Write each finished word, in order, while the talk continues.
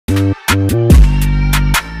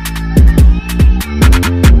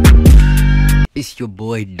It's your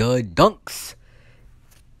boy Dud Dunks.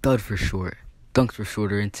 Dud for short. Dunks for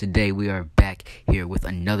shorter. And today we are back here with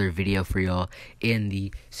another video for y'all in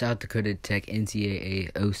the South Dakota Tech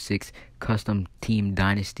NCAA 06 Custom Team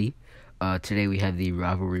Dynasty. Today we have the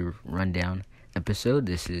Rivalry Rundown episode.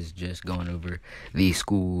 This is just going over the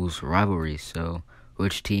school's rivalries. So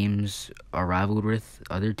which teams are rivaled with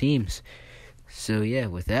other teams. So yeah,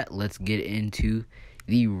 with that, let's get into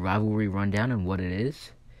the Rivalry Rundown and what it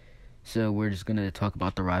is. So we're just going to talk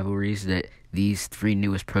about the rivalries that these three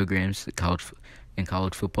newest programs in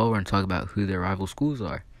college football. We're going to talk about who their rival schools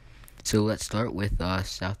are. So let's start with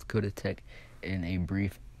South Dakota Tech in a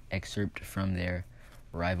brief excerpt from their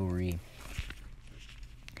rivalry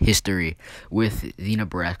history with the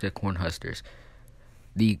Nebraska Cornhuskers.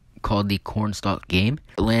 Called the Cornstalk Game,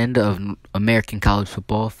 land of American college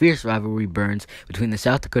football, fierce rivalry burns between the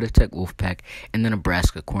South Dakota Tech Wolfpack and the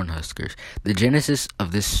Nebraska Cornhuskers. The genesis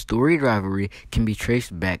of this storied rivalry can be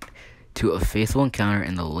traced back to a faithful encounter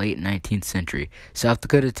in the late 19th century. South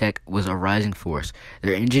Dakota Tech was a rising force,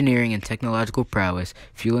 their engineering and technological prowess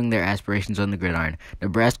fueling their aspirations on the gridiron.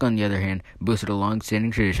 Nebraska, on the other hand, boasted a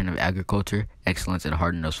long-standing tradition of agriculture, excellence, and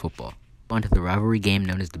hard-nosed football. Onto the rivalry game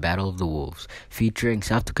known as the Battle of the Wolves, featuring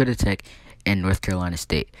South Dakota Tech and North Carolina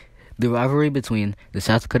State. The rivalry between the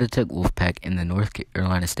South Dakota Tech Wolfpack and the North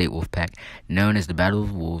Carolina State Wolfpack, known as the Battle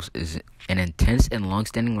of the Wolves, is an intense and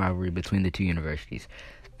long-standing rivalry between the two universities.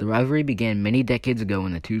 The rivalry began many decades ago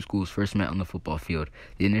when the two schools first met on the football field.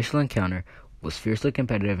 The initial encounter was fiercely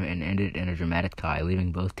competitive and ended in a dramatic tie,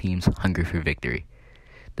 leaving both teams hungry for victory.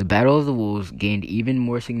 The Battle of the Wolves gained even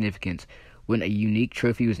more significance when a unique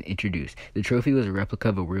trophy was introduced. The trophy was a replica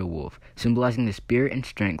of a real wolf, symbolizing the spirit and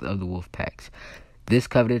strength of the wolf packs. This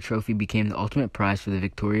coveted trophy became the ultimate prize for the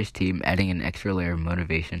victorious team, adding an extra layer of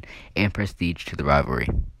motivation and prestige to the rivalry.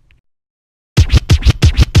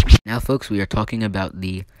 Now, folks, we are talking about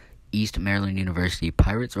the East Maryland University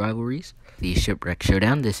Pirates rivalries. The Shipwreck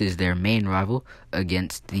Showdown. This is their main rival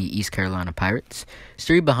against the East Carolina Pirates.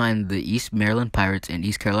 Story behind the East Maryland Pirates and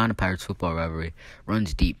East Carolina Pirates football rivalry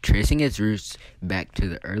runs deep, tracing its roots back to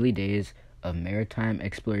the early days of maritime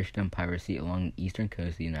exploration and piracy along the eastern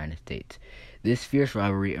coast of the United States. This fierce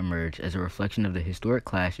rivalry emerged as a reflection of the historic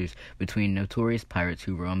clashes between notorious pirates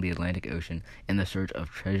who roamed the Atlantic Ocean in the search of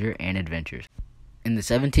treasure and adventures. In the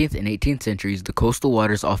 17th and 18th centuries, the coastal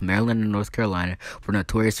waters off Maryland and North Carolina were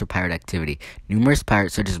notorious for pirate activity. Numerous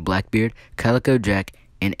pirates such as Blackbeard, Calico Jack,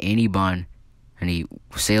 and Annie Bonny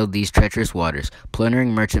sailed these treacherous waters,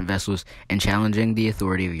 plundering merchant vessels and challenging the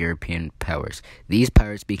authority of European powers. These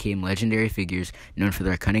pirates became legendary figures known for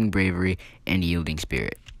their cunning bravery and yielding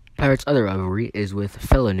spirit. Pirates' other rivalry is with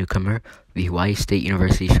fellow newcomer, the Hawaii State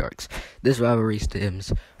University Sharks. This rivalry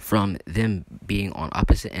stems from them being on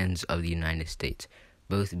opposite ends of the United States,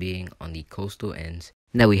 both being on the coastal ends.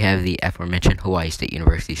 Now we have the aforementioned Hawaii State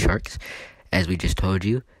University Sharks. As we just told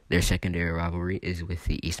you, their secondary rivalry is with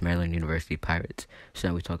the East Maryland University Pirates. So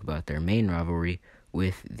now we talk about their main rivalry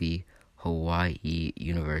with the Hawaii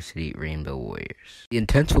University Rainbow Warriors. The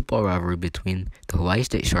intense football rivalry between the Hawaii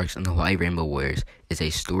State Sharks and the Hawaii Rainbow Warriors is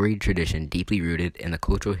a storied tradition deeply rooted in the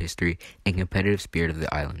cultural history and competitive spirit of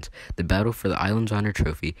the islands. The battle for the Island's Honor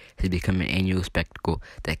Trophy has become an annual spectacle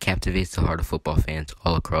that captivates the heart of football fans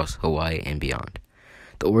all across Hawaii and beyond.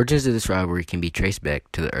 The origins of this rivalry can be traced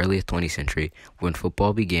back to the early 20th century when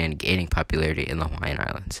football began gaining popularity in the Hawaiian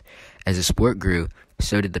Islands. As the sport grew,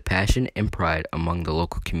 so did the passion and pride among the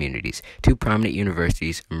local communities. Two prominent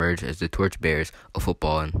universities emerged as the torchbearers of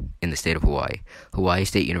football in the state of Hawaii: Hawaii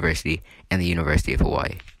State University and the University of Hawaii.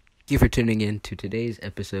 Thank you for tuning in to today's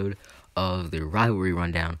episode of the Rivalry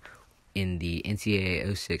Rundown in the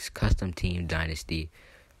NCAA 06 Custom Team Dynasty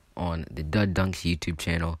on the Dud Dunks YouTube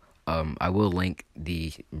channel. I will link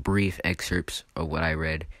the brief excerpts of what I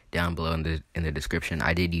read down below in the description.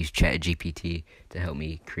 I did use ChatGPT to help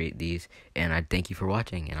me create these, and I thank you for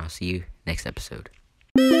watching, and I'll see you next episode.